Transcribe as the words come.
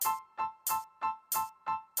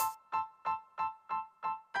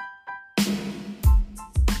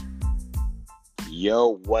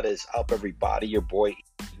Yo, what is up, everybody? Your boy,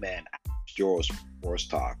 man, Joe Sports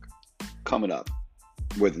Talk, coming up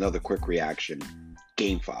with another quick reaction.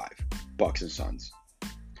 Game 5, Bucks and Suns.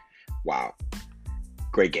 Wow,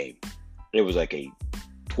 great game. It was like a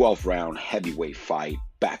 12th round heavyweight fight,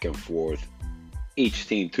 back and forth. Each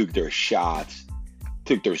team took their shots,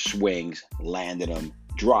 took their swings, landed them,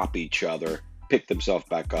 dropped each other, picked themselves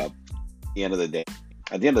back up. At the end of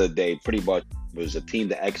the day, pretty much was a team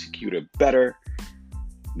that executed better,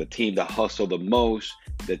 the team that hustled the most,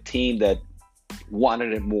 the team that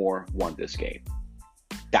wanted it more won this game.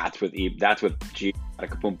 That's with G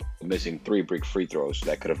missing 3 big free throws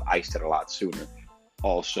that could have iced it a lot sooner.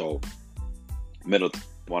 Also, Middleton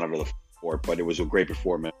one out of the 4, but it was a great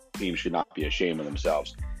performance. Teams should not be ashamed of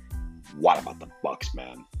themselves. What about the Bucks,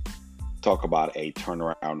 man? Talk about a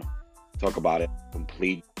turnaround. Talk about a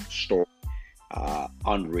complete story.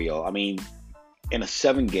 Unreal. I mean, in a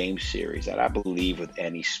 7-game series, and I believe with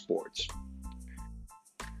any sports,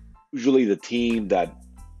 usually the team that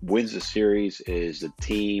wins the series is the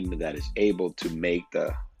team that is able to make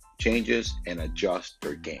the changes and adjust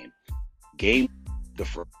their game. The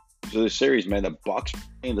first of the series, man, the Bucks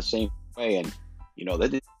playing the same way, and they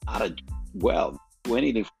did not do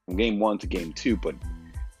anything from game 1 to game 2, but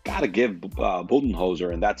gotta give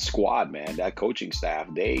Budenholzer and that squad, man, that coaching staff,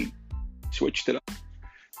 they switched it up.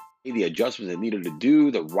 The adjustments they needed to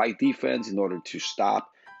do, the right defense in order to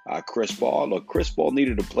stop Chris Paul. Look, Chris Paul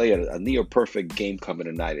needed to play a near-perfect game coming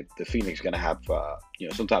tonight if the Phoenix is going to have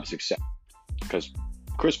some type of success. Because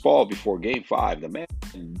Chris Paul, before Game 5, the man,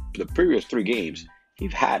 the previous 3 games,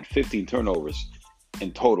 he's had 15 turnovers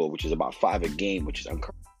in total, which is about 5 a game, which is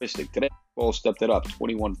uncharacteristic. Today, Paul stepped it up,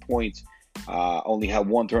 21 points, only had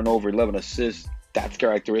 1 turnover, 11 assists. That's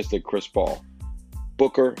characteristic Chris Paul.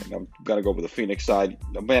 Booker, and I'm going to go with the Phoenix side.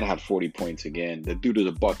 The man had 40 points again. The dude is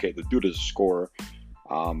a bucket. The dude is a scorer.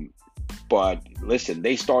 But listen,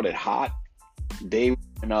 they started hot. They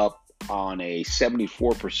went up on a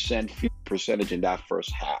 74% field percentage in that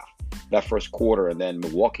first half, that first quarter, and then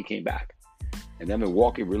Milwaukee came back. And then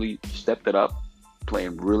Milwaukee really stepped it up,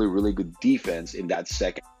 playing really, really good defense in that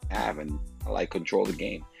second half, and control the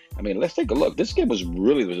game. I mean, let's take a look. This game was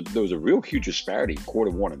there was a real huge disparity in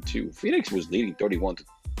quarter 1 and 2. Phoenix was leading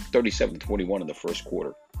 37-21 in the first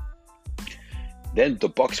quarter. Then the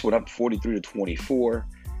Bucks went up 43-24,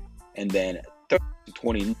 and then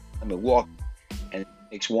 30-20 Milwaukee, and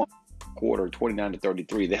Phoenix won quarter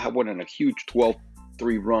 29-33. They had won in a huge 12-3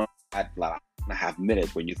 run at like 1.5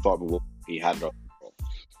 minutes when you thought Milwaukee had it.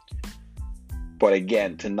 But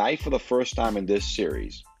again, tonight for the first time in this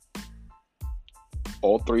series,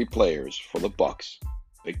 all 3 players for the Bucks,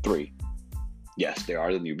 big 3. Yes, they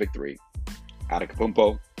are the new big 3.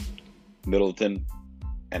 Antetokounmpo, Middleton,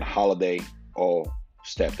 and Holiday all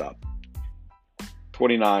stepped up.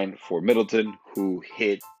 29 for Middleton, who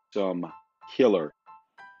hit some killer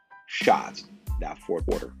shots that fourth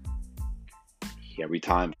quarter. Every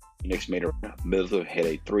time Phoenix made a run, Middleton hit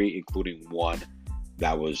a 3, including one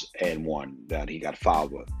that was N1 that he got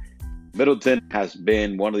fouled with. Middleton has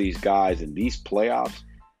been one of these guys in these playoffs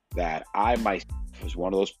that I myself was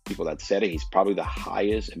one of those people that said it. He's probably the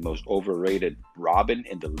highest and most overrated Robin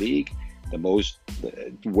in the league.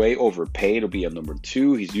 Way overpaid. Will be a number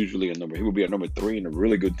 2. He will be a number 3 in a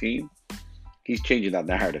really good team. He's changing that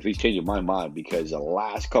narrative. He's changing my mind because the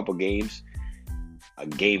last couple games, a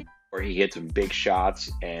game where he hit some big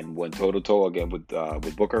shots and went toe-to-toe again with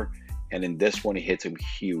Booker. And in this one, he hit some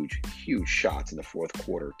huge, huge shots in the fourth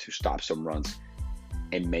quarter to stop some runs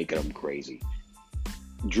and make them crazy.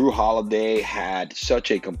 Jrue Holiday had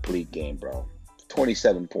such a complete game, bro.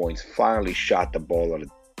 27 points, finally shot the ball on a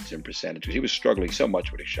decent percentage. He was struggling so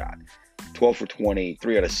much with his shot. 12 for 20,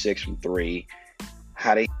 3 out of 6 from 3.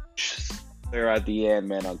 Had a there at the end,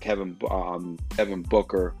 man, on Kevin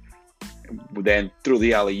Booker. Then threw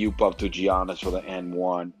the alley-oop up to Giannis for the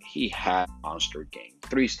N1. He had a monster game.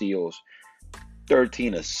 3 steals,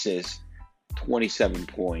 13 assists, 27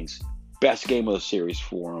 points. Best game of the series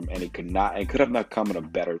for him, and it could have not come at a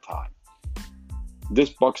better time.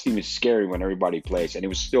 This Bucks team is scary when everybody plays, and it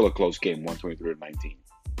was still a close game, 123-19.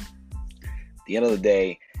 At the end of the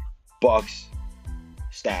day, Bucks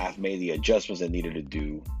staff made the adjustments they needed to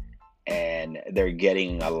do, and they're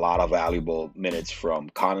getting a lot of valuable minutes from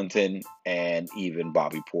Connaughton, and even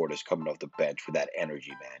Bobby Portis coming off the bench for that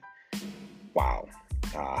energy, man. Wow.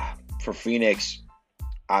 For Phoenix,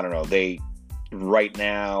 I don't know. Right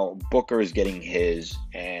now, Booker is getting his,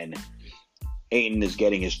 and Ayton is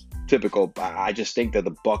getting his typical. I just think that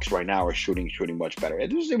the Bucks right now are shooting much better.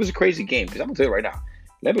 It was a crazy game because I'm gonna tell you right now.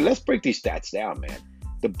 Let's break these stats down, man.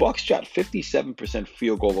 The Bucks shot 57%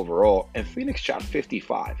 field goal overall, and Phoenix shot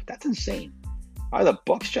 55. That's insane. The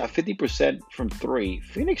Bucks shot 50% from three.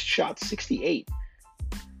 Phoenix shot 68.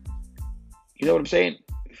 You know what I'm saying?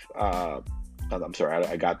 I'm sorry,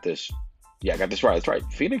 I got this. Yeah, I got this right. That's right.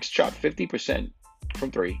 Phoenix shot 50%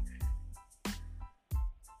 from three.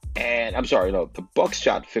 And I'm sorry, no, the Bucks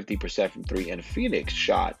shot 50% from three, and Phoenix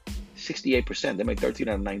shot 68%. They made 13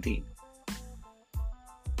 out of 19.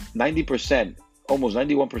 90%, almost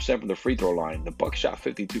 91% from the free throw line. The Bucks shot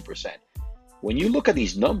 52%. When you look at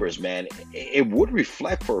these numbers, man, it would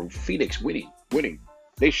reflect for Phoenix winning.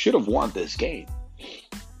 They should have won this game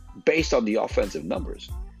based on the offensive numbers.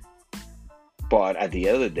 But at the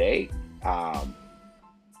end of the day,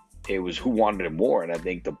 it was who wanted it more, and I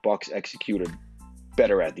think the Bucks executed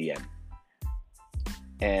better at the end.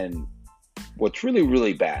 And what's really,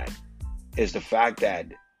 really bad is the fact that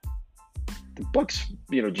the Bucks,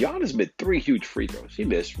 Giannis missed 3 huge free throws. He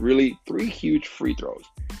missed really 3 huge free throws.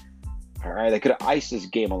 All right, they could have iced this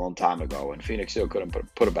game a long time ago, and Phoenix still couldn't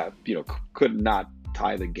put it back. Could not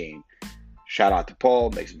tie the game. Shout out to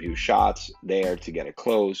Paul, make some huge shots there to get it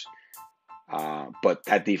close. But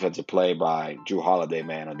that defensive play by Jrue Holiday,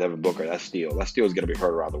 man, on Devin Booker, that steal is going to be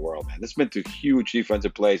heard around the world, man. This meant 2 huge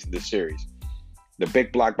defensive plays in this series. The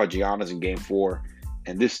big block by Giannis in Game 4,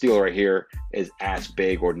 and this steal right here is as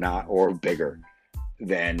big or bigger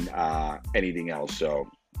than anything else. So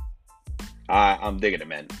I'm digging it,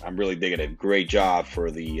 man. I'm really digging it. Great job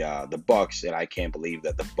for the Bucks, and I can't believe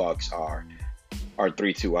that the Bucks are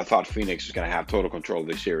 3-2. I thought Phoenix was going to have total control of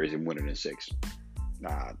this series and win it in 6.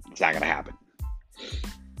 It's not going to happen.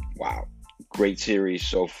 Wow. Great series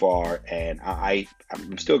so far, and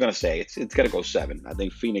I'm still going to say it's going to go 7. I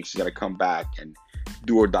think Phoenix is going to come back and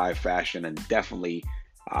do or die fashion and definitely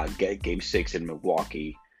get Game 6 in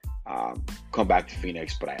Milwaukee. Come back to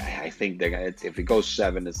Phoenix, but I think they're gonna. If it goes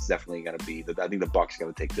 7, it's definitely gonna be. I think the Bucks are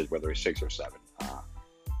gonna take this, whether it's 6 or 7.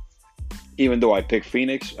 Even though I picked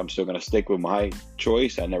Phoenix, I'm still gonna stick with my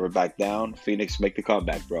choice. I never back down. Phoenix, make the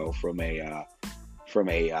comeback, bro. From a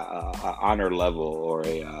honor level, or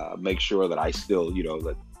make sure that I still,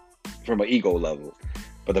 that from an ego level.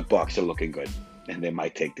 But the Bucks are looking good, and they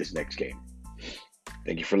might take this next game.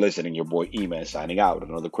 Thank you for listening. Your boy E-Man signing out.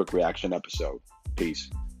 Another quick reaction episode. Peace.